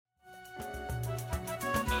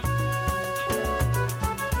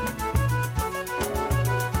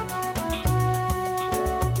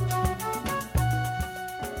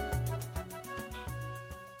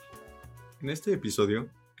este episodio,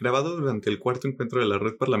 grabado durante el cuarto encuentro de la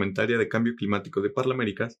Red Parlamentaria de Cambio Climático de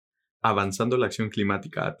Parlaméricas, Avanzando la Acción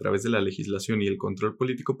Climática a través de la legislación y el control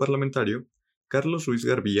político parlamentario, Carlos Ruiz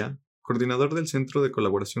Garbía, coordinador del Centro de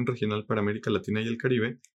Colaboración Regional para América Latina y el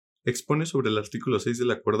Caribe, expone sobre el artículo 6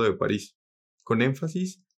 del Acuerdo de París, con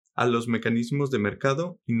énfasis a los mecanismos de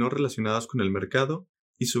mercado y no relacionados con el mercado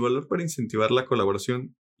y su valor para incentivar la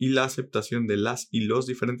colaboración y la aceptación de las y los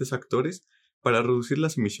diferentes actores para reducir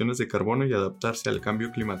las emisiones de carbono y adaptarse al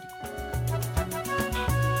cambio climático.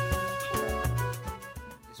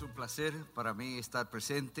 Es un placer para mí estar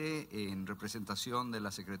presente en representación de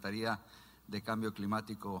la Secretaría de Cambio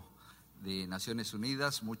Climático de Naciones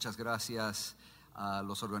Unidas. Muchas gracias a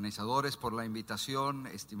los organizadores por la invitación,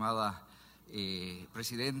 estimada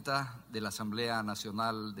Presidenta de la Asamblea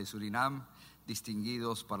Nacional de Surinam,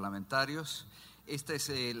 distinguidos parlamentarios. Esta es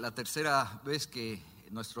la tercera vez que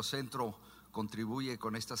nuestro centro contribuye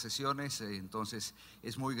con estas sesiones, entonces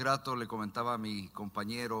es muy grato, le comentaba a mi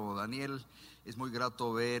compañero Daniel, es muy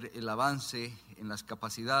grato ver el avance en las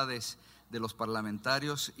capacidades de los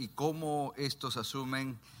parlamentarios y cómo estos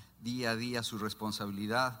asumen día a día su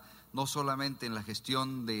responsabilidad, no solamente en la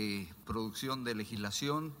gestión de producción de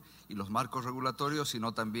legislación y los marcos regulatorios,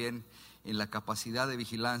 sino también en la capacidad de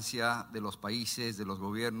vigilancia de los países, de los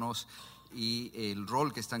gobiernos y el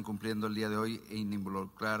rol que están cumpliendo el día de hoy en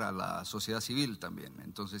involucrar a la sociedad civil también.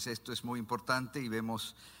 Entonces esto es muy importante y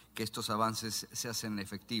vemos que estos avances se hacen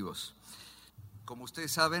efectivos. Como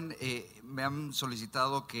ustedes saben, me han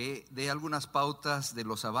solicitado que dé algunas pautas de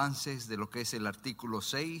los avances de lo que es el artículo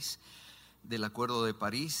 6 del Acuerdo de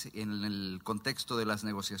París en el contexto de las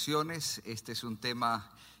negociaciones. Este es un tema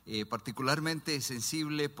particularmente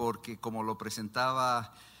sensible porque, como lo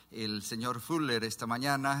presentaba el señor Fuller esta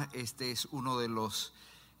mañana, este es uno de los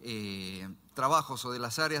trabajos o de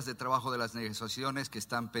las áreas de trabajo de las negociaciones que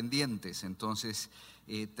están pendientes. Entonces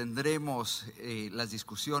tendremos las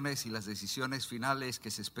discusiones y las decisiones finales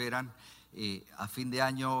que se esperan a fin de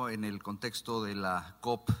año en el contexto de la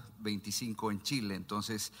COP25 en Chile.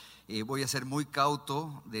 Entonces voy a ser muy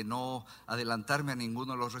cauto de no adelantarme a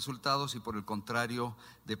ninguno de los resultados y, por el contrario,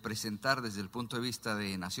 de presentar desde el punto de vista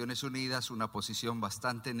de Naciones Unidas una posición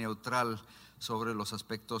bastante neutral sobre los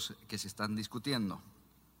aspectos que se están discutiendo.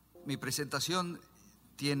 Mi presentación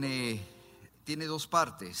tiene dos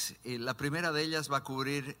partes. La primera de ellas va a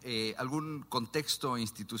cubrir algún contexto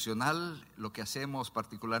institucional, lo que hacemos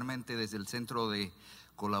particularmente desde el Centro de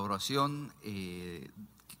Colaboración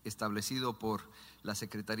establecido por la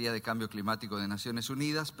Secretaría de Cambio Climático de Naciones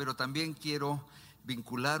Unidas, pero también quiero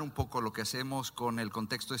vincular un poco lo que hacemos con el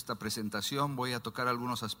contexto de esta presentación. Voy a tocar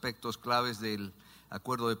algunos aspectos claves del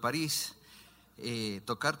Acuerdo de París,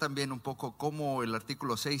 tocar también un poco cómo el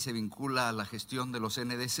artículo 6 se vincula a la gestión de los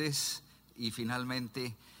NDCs y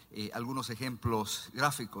finalmente algunos ejemplos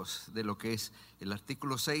gráficos de lo que es el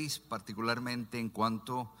artículo 6, particularmente en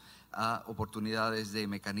cuanto a oportunidades de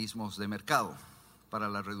mecanismos de mercado para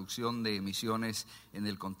la reducción de emisiones en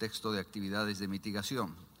el contexto de actividades de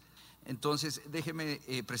mitigación. Entonces, déjenme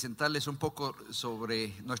presentarles un poco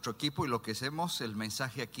sobre nuestro equipo y lo que hacemos. El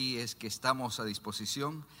mensaje aquí es que estamos a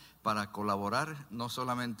disposición para colaborar, no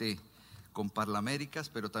solamente con Parlaméricas,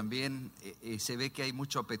 pero también se ve que hay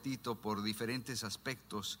mucho apetito por diferentes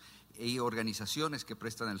aspectos y organizaciones que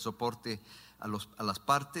prestan el soporte a las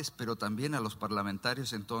partes, pero también a los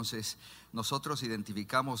parlamentarios. Entonces, nosotros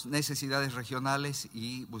identificamos necesidades regionales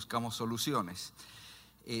y buscamos soluciones.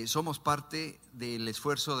 Somos parte del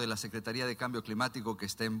esfuerzo de la Secretaría de Cambio Climático que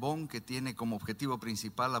está en Bonn, que tiene como objetivo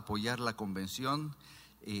principal apoyar la Convención.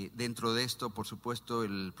 Dentro de esto, por supuesto,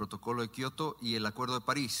 el Protocolo de Kioto y el Acuerdo de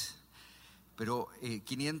París. Pero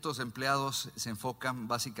 500 empleados se enfocan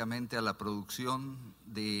básicamente a la producción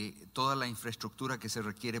de toda la infraestructura que se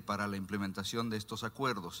requiere para la implementación de estos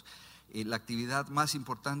acuerdos. La actividad más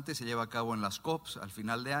importante se lleva a cabo en las COPs al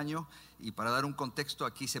final de año, y para dar un contexto,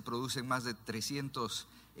 aquí se producen más de 300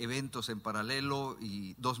 eventos en paralelo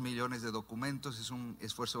y 2 millones de documentos. Es un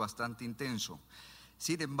esfuerzo bastante intenso.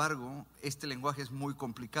 Sin embargo, este lenguaje es muy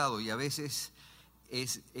complicado y a veces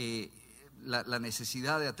es la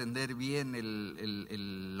necesidad de atender bien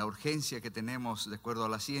la urgencia que tenemos de acuerdo a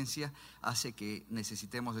la ciencia hace que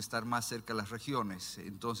necesitemos estar más cerca de las regiones.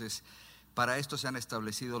 Entonces, para esto se han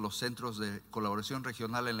establecido los centros de colaboración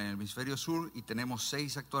regional en el hemisferio sur y tenemos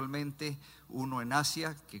 6 actualmente, uno en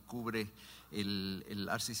Asia que cubre el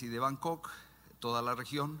RCC de Bangkok, toda la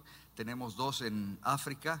región, tenemos 2 en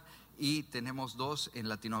África y tenemos 2 en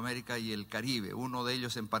Latinoamérica y el Caribe, uno de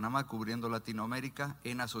ellos en Panamá cubriendo Latinoamérica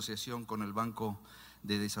en asociación con el Banco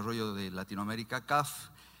de Desarrollo de Latinoamérica, CAF,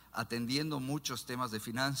 atendiendo muchos temas de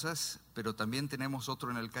finanzas, pero también tenemos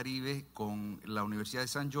otro en el Caribe con la Universidad de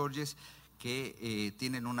San George's, que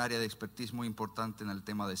tienen un área de expertise muy importante en el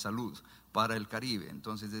tema de salud para el Caribe.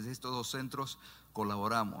 Entonces, desde estos dos centros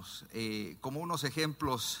colaboramos. Como unos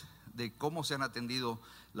ejemplos de cómo se han atendido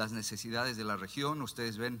las necesidades de la región,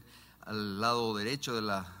 ustedes ven al lado derecho de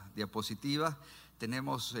la diapositiva,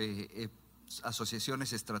 tenemos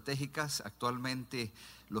asociaciones estratégicas. Actualmente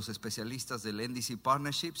los especialistas del NDC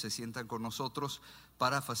Partnership se sientan con nosotros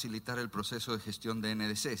para facilitar el proceso de gestión de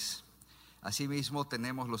NDCs. Asimismo,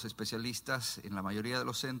 tenemos los especialistas en la mayoría de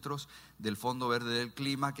los centros del Fondo Verde del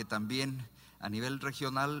Clima, que también a nivel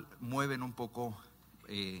regional mueven un poco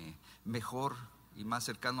mejor y más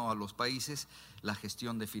cercano a los países la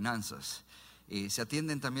gestión de finanzas. Se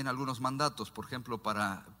atienden también algunos mandatos, por ejemplo,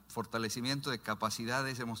 para fortalecimiento de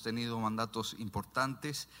capacidades hemos tenido mandatos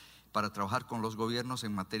importantes para trabajar con los gobiernos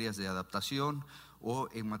en materias de adaptación o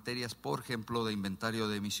en materias, por ejemplo, de inventario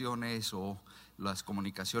de emisiones o las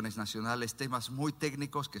comunicaciones nacionales, temas muy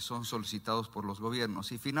técnicos que son solicitados por los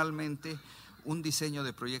gobiernos. Y finalmente, un diseño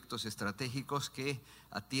de proyectos estratégicos que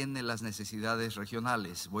atienden las necesidades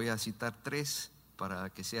regionales. Voy a citar 3 para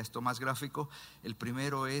que sea esto más gráfico. El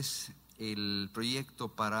primero es el proyecto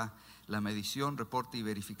para la medición, reporte y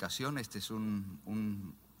verificación. Este es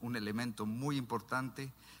un elemento muy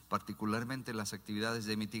importante, particularmente en las actividades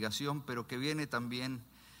de mitigación, pero que viene también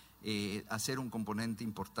a ser un componente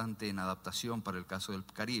importante en adaptación para el caso del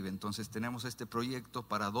Caribe. Entonces tenemos este proyecto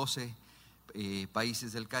para 12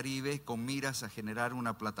 países del Caribe con miras a generar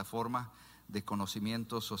una plataforma de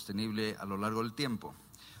conocimiento sostenible a lo largo del tiempo.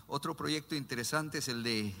 Otro proyecto interesante es el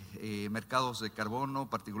de mercados de carbono,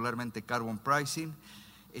 particularmente carbon pricing.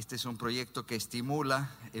 Este es un proyecto que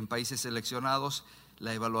estimula en países seleccionados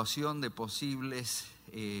la evaluación de posibles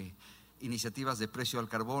iniciativas de precio al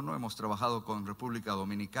carbono. Hemos trabajado con República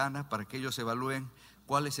Dominicana para que ellos evalúen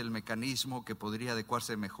cuál es el mecanismo que podría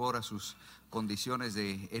adecuarse mejor a sus condiciones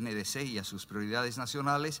de NDC y a sus prioridades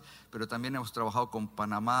nacionales, pero también hemos trabajado con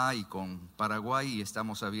Panamá y con Paraguay y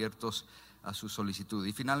estamos abiertos a su solicitud.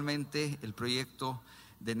 Y finalmente, el proyecto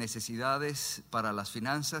de necesidades para las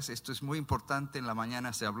finanzas. Esto es muy importante. En la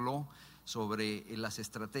mañana se habló sobre las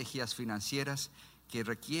estrategias financieras que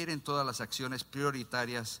requieren todas las acciones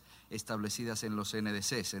prioritarias establecidas en los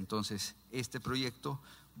NDCs. Entonces, este proyecto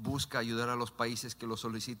busca ayudar a los países que lo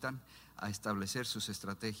solicitan a establecer sus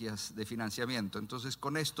estrategias de financiamiento. Entonces,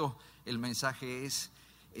 con esto el mensaje es: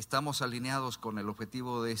 estamos alineados con el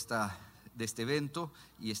objetivo de este evento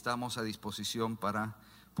y estamos a disposición para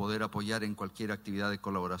poder apoyar en cualquier actividad de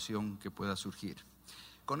colaboración que pueda surgir.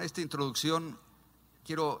 Con esta introducción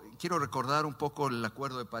quiero recordar un poco el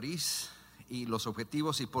Acuerdo de París y los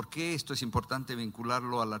objetivos y por qué esto es importante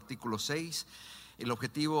vincularlo al artículo 6. El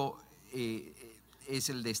objetivo es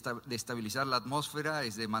el de estabilizar la atmósfera,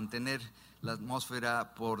 es de mantener la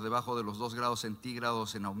atmósfera por debajo de los 2 grados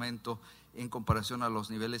centígrados en aumento en comparación a los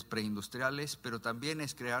niveles preindustriales, pero también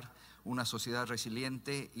es crear una sociedad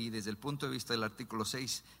resiliente y, desde el punto de vista del artículo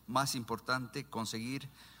 6, más importante, conseguir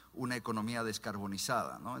una economía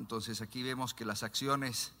descarbonizada, ¿no? Entonces aquí vemos que las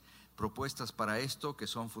acciones propuestas para esto, que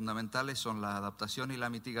son fundamentales, son la adaptación y la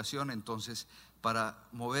mitigación. Entonces, para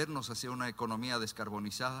movernos hacia una economía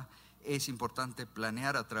descarbonizada, es importante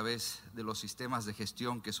planear a través de los sistemas de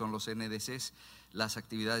gestión que son los NDCs las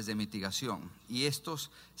actividades de mitigación, y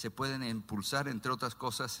estos se pueden impulsar, entre otras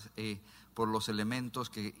cosas, por los elementos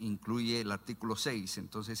que incluye el artículo 6.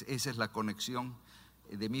 Entonces, esa es la conexión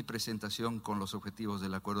de mi presentación con los objetivos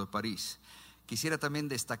del Acuerdo de París. Quisiera también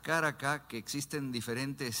destacar acá que existen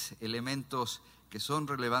diferentes elementos que son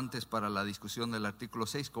relevantes para la discusión del artículo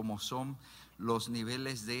 6, como son los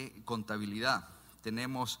niveles de contabilidad.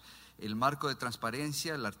 Tenemos el marco de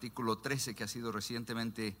transparencia, el artículo 13, que ha sido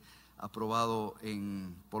recientemente aprobado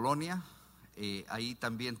en Polonia. Ahí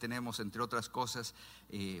también tenemos, entre otras cosas,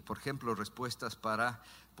 por ejemplo, respuestas para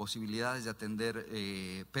posibilidades de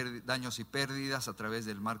atender daños y pérdidas a través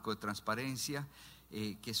del marco de transparencia,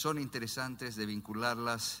 que son interesantes de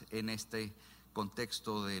vincularlas en este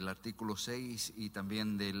contexto del artículo 6 y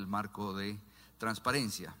también del marco de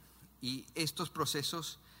transparencia. Y estos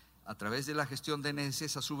procesos, a través de la gestión de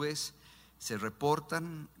NDCs, a su vez, se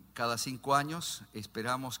reportan cada 5 años.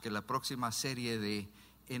 Esperamos que la próxima serie de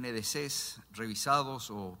NDCs revisados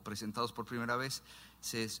o presentados por primera vez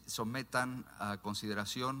se sometan a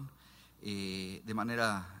consideración de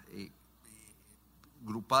manera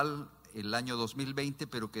grupal el año 2020,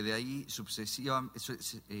 pero que de ahí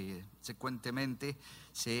secuentemente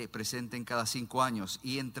se presenten cada 5 años.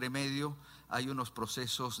 Y entre medio hay unos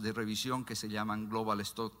procesos de revisión que se llaman Global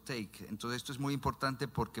Stock Take. Entonces, esto es muy importante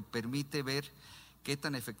porque permite ver qué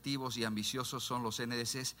tan efectivos y ambiciosos son los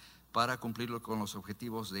NDCs para cumplir con los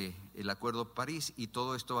objetivos del Acuerdo de París, y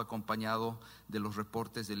todo esto acompañado de los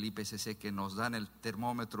reportes del IPCC que nos dan el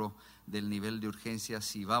termómetro del nivel de urgencia,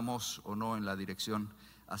 si vamos o no en la dirección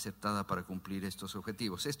aceptada para cumplir estos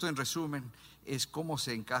objetivos. Esto, en resumen, es cómo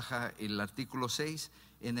se encaja el artículo 6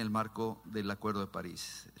 en el marco del Acuerdo de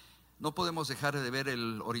París. No podemos dejar de ver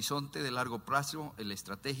el horizonte de largo plazo, el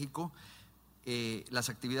estratégico. Las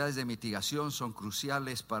actividades de mitigación son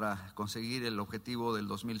cruciales para conseguir el objetivo del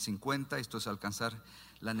 2050, esto es alcanzar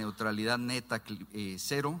la neutralidad neta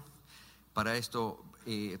cero. Para esto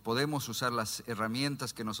podemos usar las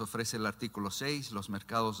herramientas que nos ofrece el artículo 6, los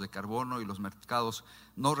mercados de carbono y los mercados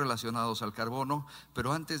no relacionados al carbono,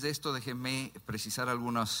 pero antes de esto déjenme precisar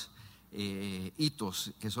algunos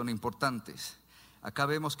hitos que son importantes. Acá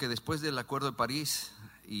vemos que después del Acuerdo de París,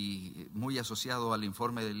 y muy asociado al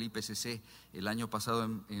informe del IPCC el año pasado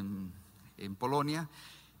en Polonia,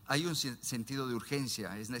 hay un sentido de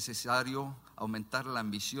urgencia, es necesario aumentar la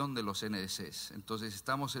ambición de los NDCs. Entonces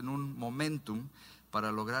estamos en un momentum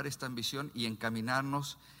para lograr esta ambición y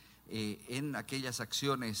encaminarnos en aquellas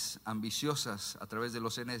acciones ambiciosas a través de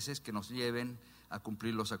los NDCs que nos lleven a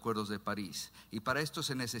cumplir los acuerdos de París. Y para esto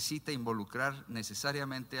se necesita involucrar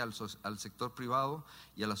necesariamente al sector privado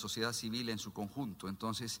y a la sociedad civil en su conjunto.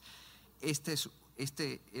 Entonces, esta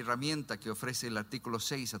herramienta que ofrece el artículo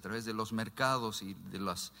 6 a través de los mercados y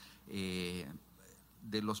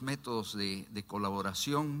de los métodos de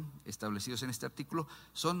colaboración establecidos en este artículo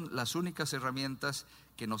son las únicas herramientas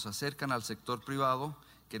que nos acercan al sector privado,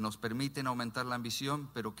 que nos permiten aumentar la ambición,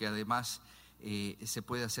 pero que además se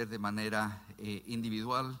puede hacer de manera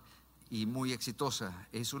individual y muy exitosa.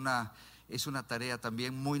 Es una tarea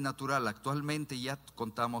también muy natural. Actualmente ya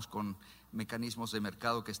contamos con mecanismos de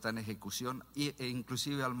mercado que están en ejecución e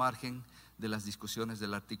inclusive al margen de las discusiones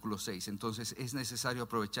del artículo 6. Entonces es necesario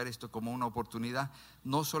aprovechar esto como una oportunidad,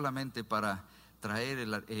 no solamente para traer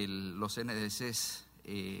los NDCs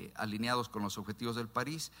alineados con los objetivos del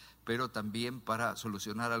París, pero también para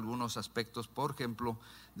solucionar algunos aspectos, por ejemplo,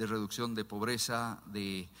 de reducción de pobreza,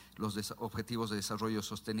 de los objetivos de desarrollo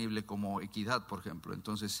sostenible como equidad, por ejemplo.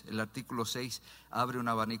 Entonces, el artículo 6 abre un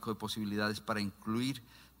abanico de posibilidades para incluir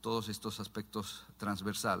todos estos aspectos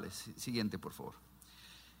transversales. Siguiente, por favor.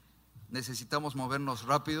 Necesitamos movernos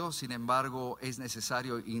rápido, sin embargo, es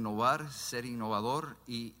necesario innovar, ser innovador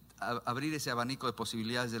y abrir ese abanico de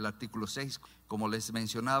posibilidades del artículo 6. Como les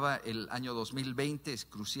mencionaba, el año 2020 es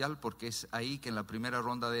crucial porque es ahí que en la primera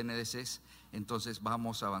ronda de NDCs entonces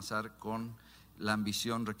vamos a avanzar con la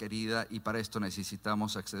ambición requerida, y para esto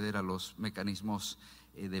necesitamos acceder a los mecanismos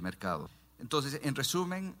de mercado. Entonces, en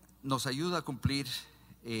resumen, nos ayuda a cumplir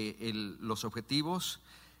los objetivos.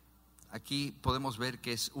 Aquí podemos ver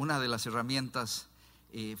que es una de las herramientas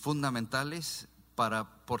fundamentales para,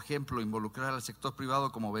 por ejemplo, involucrar al sector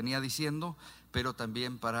privado, como venía diciendo, pero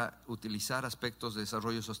también para utilizar aspectos de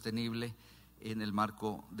desarrollo sostenible en el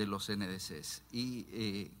marco de los NDCs, y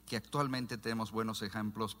que actualmente tenemos buenos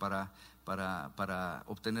ejemplos para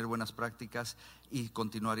obtener buenas prácticas y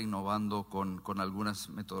continuar innovando con algunas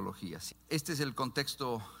metodologías. Este es el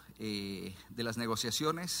contexto de las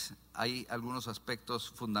negociaciones. Hay algunos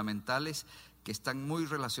aspectos fundamentales que están muy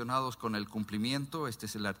relacionados con el cumplimiento. Este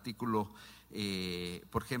es el artículo,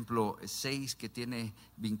 por ejemplo, 6, que tiene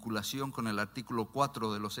vinculación con el artículo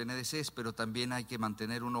 4 de los NDCs, pero también hay que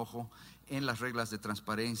mantener un ojo en las reglas de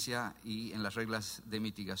transparencia y en las reglas de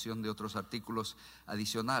mitigación de otros artículos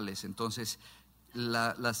adicionales. Entonces,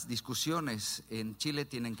 las discusiones en Chile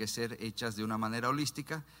tienen que ser hechas de una manera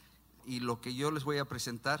holística, y lo que yo les voy a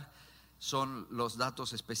presentar son los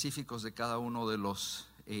datos específicos de cada uno de los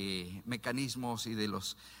mecanismos y de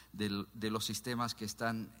los sistemas que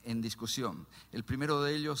están en discusión. El primero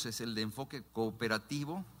de ellos es el de enfoque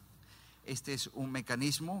cooperativo. Este es un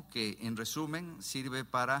mecanismo que, en resumen, sirve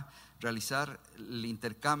para realizar el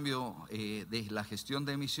intercambio de la gestión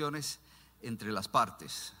de emisiones entre las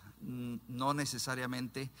partes. No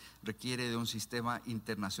necesariamente requiere de un sistema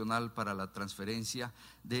internacional para la transferencia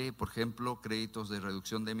de, por ejemplo, créditos de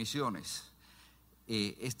reducción de emisiones.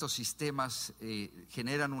 Estos sistemas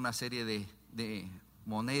generan una serie de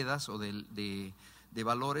monedas o de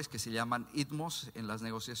valores que se llaman ITMOS en las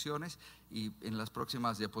negociaciones, y en las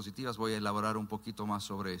próximas diapositivas voy a elaborar un poquito más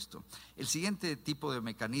sobre esto. El siguiente tipo de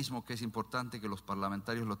mecanismo que es importante que los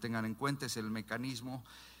parlamentarios lo tengan en cuenta es el mecanismo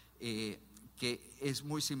que es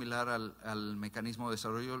muy similar al mecanismo de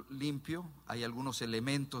desarrollo limpio. Hay algunos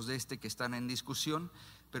elementos de este que están en discusión,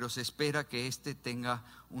 pero se espera que este tenga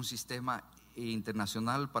un sistema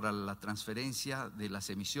internacional para la transferencia de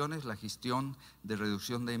las emisiones, la gestión de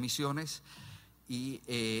reducción de emisiones, y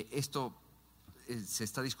esto se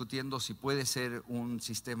está discutiendo si puede ser un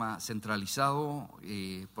sistema centralizado,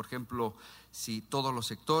 por ejemplo, si todos los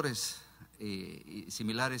sectores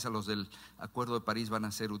similares a los del Acuerdo de París van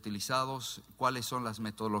a ser utilizados, cuáles son las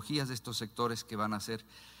metodologías de estos sectores que van a ser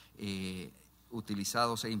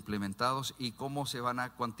utilizados e implementados y cómo se van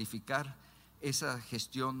a cuantificar esa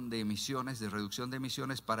gestión de emisiones, de reducción de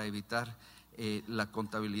emisiones para evitar la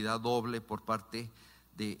contabilidad doble por parte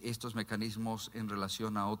de estos mecanismos en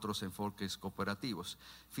relación a otros enfoques cooperativos.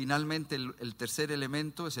 Finalmente, el tercer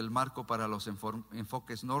elemento es el marco para los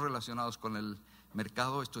enfoques no relacionados con el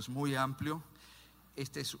mercado. Esto es muy amplio.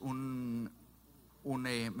 Este es un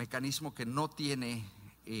mecanismo que no tiene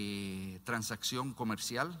transacción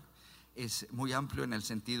comercial. Es muy amplio en el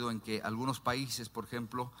sentido en que algunos países, por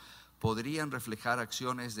ejemplo, podrían reflejar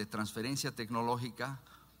acciones de transferencia tecnológica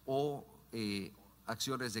o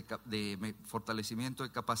acciones de fortalecimiento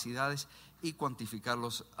de capacidades y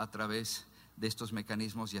cuantificarlos a través de estos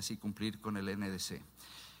mecanismos y así cumplir con el NDC.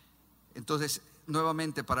 Entonces,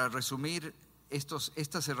 nuevamente, para resumir,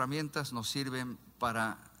 estas herramientas nos sirven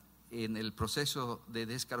para, en el proceso de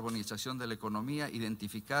descarbonización de la economía,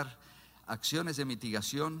 identificar acciones de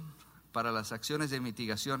mitigación. Para las acciones de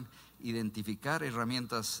mitigación, identificar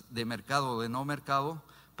herramientas de mercado o de no mercado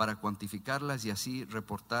para cuantificarlas y así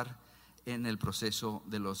reportar en el proceso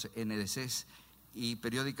de los NDCs y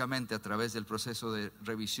periódicamente a través del proceso de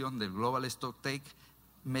revisión del Global Stocktake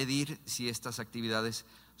medir si estas actividades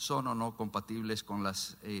son o no compatibles con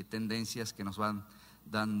las tendencias que nos van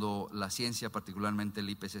dando la ciencia, particularmente el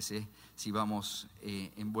IPCC, si vamos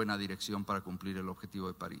en buena dirección para cumplir el objetivo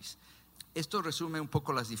de París. Esto resume un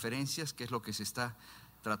poco las diferencias, que es lo que se está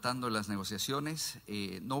tratando en las negociaciones.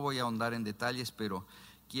 No voy a ahondar en detalles, pero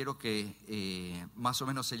quiero que más o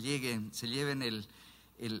menos se lleven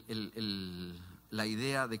la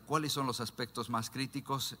idea de cuáles son los aspectos más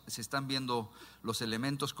críticos. Se están viendo los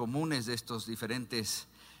elementos comunes de estos diferentes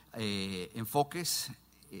enfoques.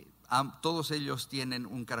 Todos ellos tienen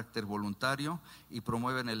un carácter voluntario y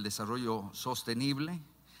promueven el desarrollo sostenible.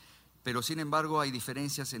 Pero sin embargo hay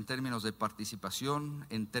diferencias en términos de participación,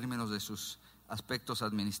 en términos de sus aspectos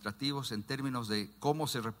administrativos, en términos de cómo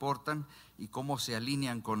se reportan y cómo se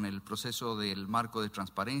alinean con el proceso del marco de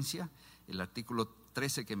transparencia, el artículo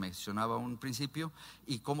 13 que mencionaba un principio,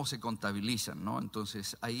 y cómo se contabilizan, ¿no?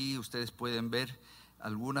 Entonces ahí ustedes pueden ver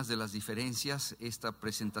algunas de las diferencias. Esta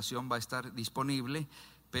presentación va a estar disponible,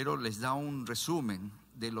 pero les da un resumen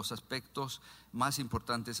de los aspectos más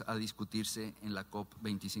importantes a discutirse en la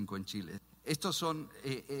COP25 en Chile. Estos son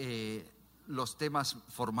los temas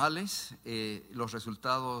formales, los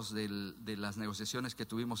resultados de las negociaciones que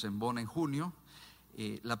tuvimos en Bonn en junio.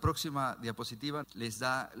 La próxima diapositiva les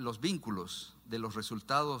da los vínculos de los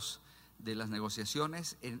resultados de las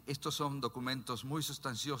negociaciones. Estos son documentos muy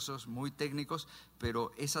sustanciosos, muy técnicos,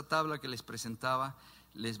 pero esa tabla que les presentaba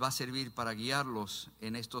les va a servir para guiarlos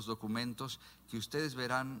en estos documentos que ustedes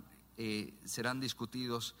verán serán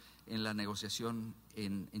discutidos en la negociación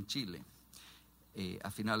en Chile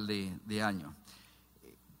a final de año.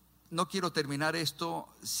 No quiero terminar esto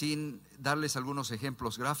sin darles algunos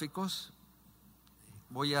ejemplos gráficos.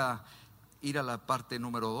 Voy a ir a la parte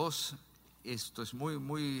número 2. Esto es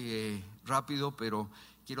muy rápido, pero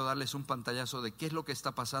quiero darles un pantallazo de qué es lo que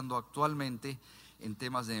está pasando actualmente en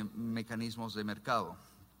temas de mecanismos de mercado.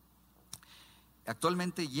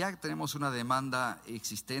 Actualmente ya tenemos una demanda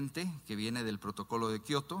existente que viene del protocolo de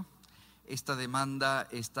Kioto. Esta demanda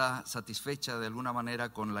está satisfecha de alguna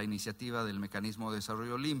manera con la iniciativa del Mecanismo de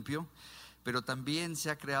Desarrollo Limpio, pero también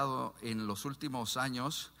se ha creado en los últimos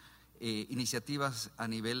años iniciativas a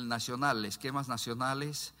nivel nacional, esquemas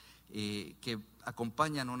nacionales que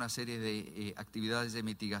acompañan una serie de actividades de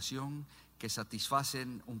mitigación que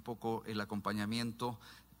satisfacen un poco el acompañamiento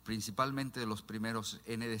principalmente de los primeros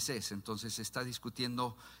NDCs. Entonces se está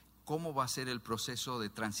discutiendo cómo va a ser el proceso de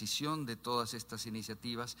transición de todas estas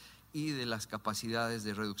iniciativas y de las capacidades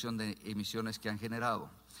de reducción de emisiones que han generado.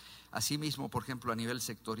 Asimismo, por ejemplo, a nivel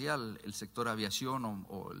sectorial, el sector aviación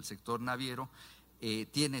o el sector naviero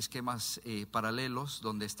tiene esquemas paralelos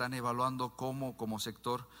donde están evaluando cómo como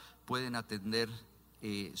sector pueden atender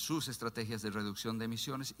sus estrategias de reducción de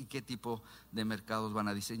emisiones y qué tipo de mercados van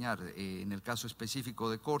a diseñar. En el caso específico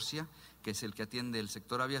de Corsia, que es el que atiende el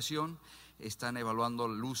sector aviación, están evaluando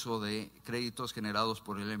el uso de créditos generados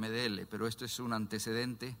por el MDL, pero esto es un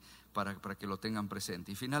antecedente para que lo tengan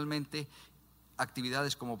presente. Y finalmente,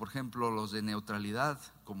 actividades como por ejemplo los de neutralidad,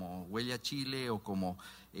 como Huella Chile o como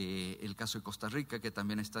el caso de Costa Rica, que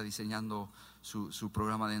también está diseñando su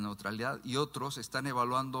programa de neutralidad, y otros están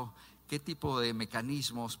evaluando qué tipo de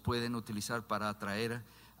mecanismos pueden utilizar para atraer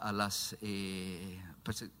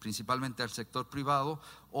principalmente al sector privado,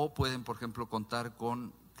 o pueden, por ejemplo, contar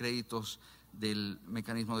con créditos del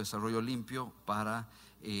Mecanismo de Desarrollo Limpio para,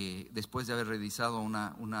 después de haber realizado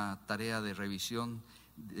una tarea de revisión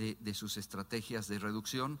de sus estrategias de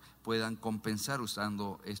reducción, puedan compensar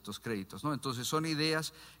usando estos créditos, ¿no? Entonces son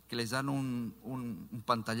ideas que les dan un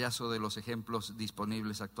pantallazo de los ejemplos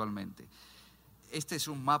disponibles actualmente. Este es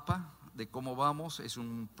un mapa de cómo vamos, es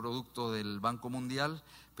un producto del Banco Mundial,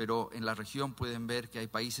 pero en la región pueden ver que hay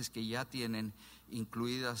países que ya tienen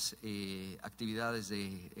incluidas actividades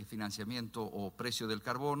de financiamiento o precio del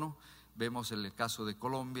carbono. Vemos el caso de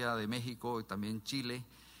Colombia, de México y también Chile,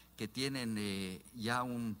 que tienen ya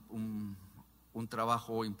un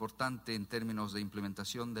trabajo importante en términos de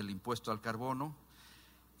implementación del impuesto al carbono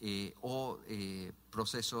o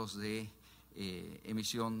procesos de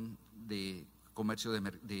emisión de comercio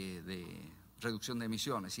de reducción de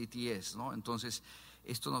emisiones, ETS, ¿no? Entonces,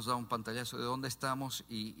 esto nos da un pantallazo de dónde estamos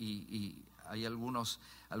y hay algunas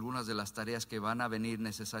de las tareas que van a venir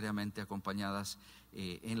necesariamente acompañadas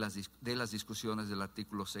de las discusiones del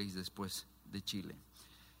artículo 6 después de Chile.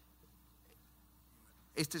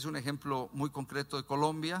 Este es un ejemplo muy concreto de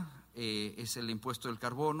Colombia, es el impuesto del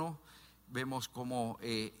carbono. Vemos cómo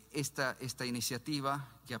esta iniciativa,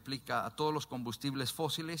 que aplica a todos los combustibles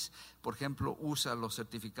fósiles, por ejemplo, usa los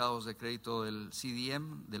certificados de crédito del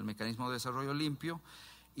CDM, del Mecanismo de Desarrollo Limpio,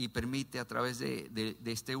 y permite a través de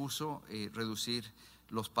este uso reducir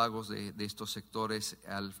los pagos de estos sectores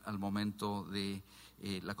al momento de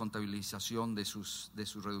la contabilización de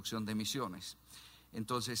su reducción de emisiones.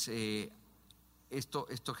 Entonces,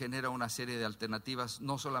 esto genera una serie de alternativas,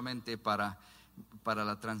 no solamente para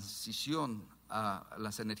la transición a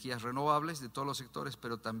las energías renovables de todos los sectores,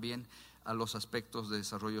 pero también a los aspectos de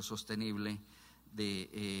desarrollo sostenible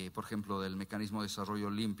por ejemplo, del Mecanismo de Desarrollo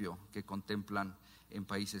Limpio, que contemplan en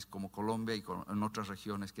países como Colombia y en otras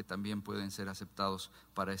regiones que también pueden ser aceptados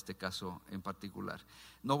para este caso en particular.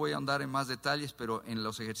 No voy a ahondar en más detalles, pero en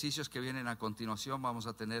los ejercicios que vienen a continuación vamos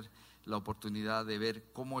a tener la oportunidad de ver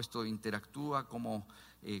cómo esto interactúa,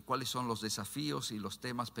 cuáles son los desafíos y los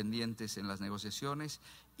temas pendientes en las negociaciones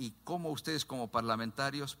y cómo ustedes como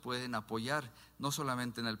parlamentarios pueden apoyar no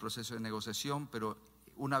solamente en el proceso de negociación, pero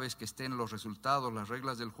una vez que estén los resultados, las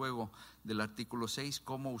reglas del juego del artículo 6,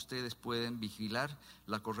 cómo ustedes pueden vigilar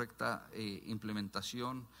la correcta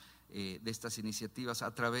implementación de estas iniciativas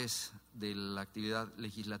a través de la actividad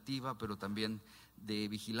legislativa, pero también de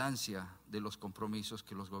vigilancia de los compromisos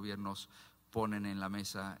que los gobiernos ponen en la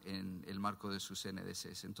mesa en el marco de sus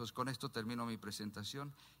NDCs. Entonces, con esto termino mi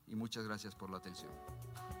presentación y muchas gracias por la atención.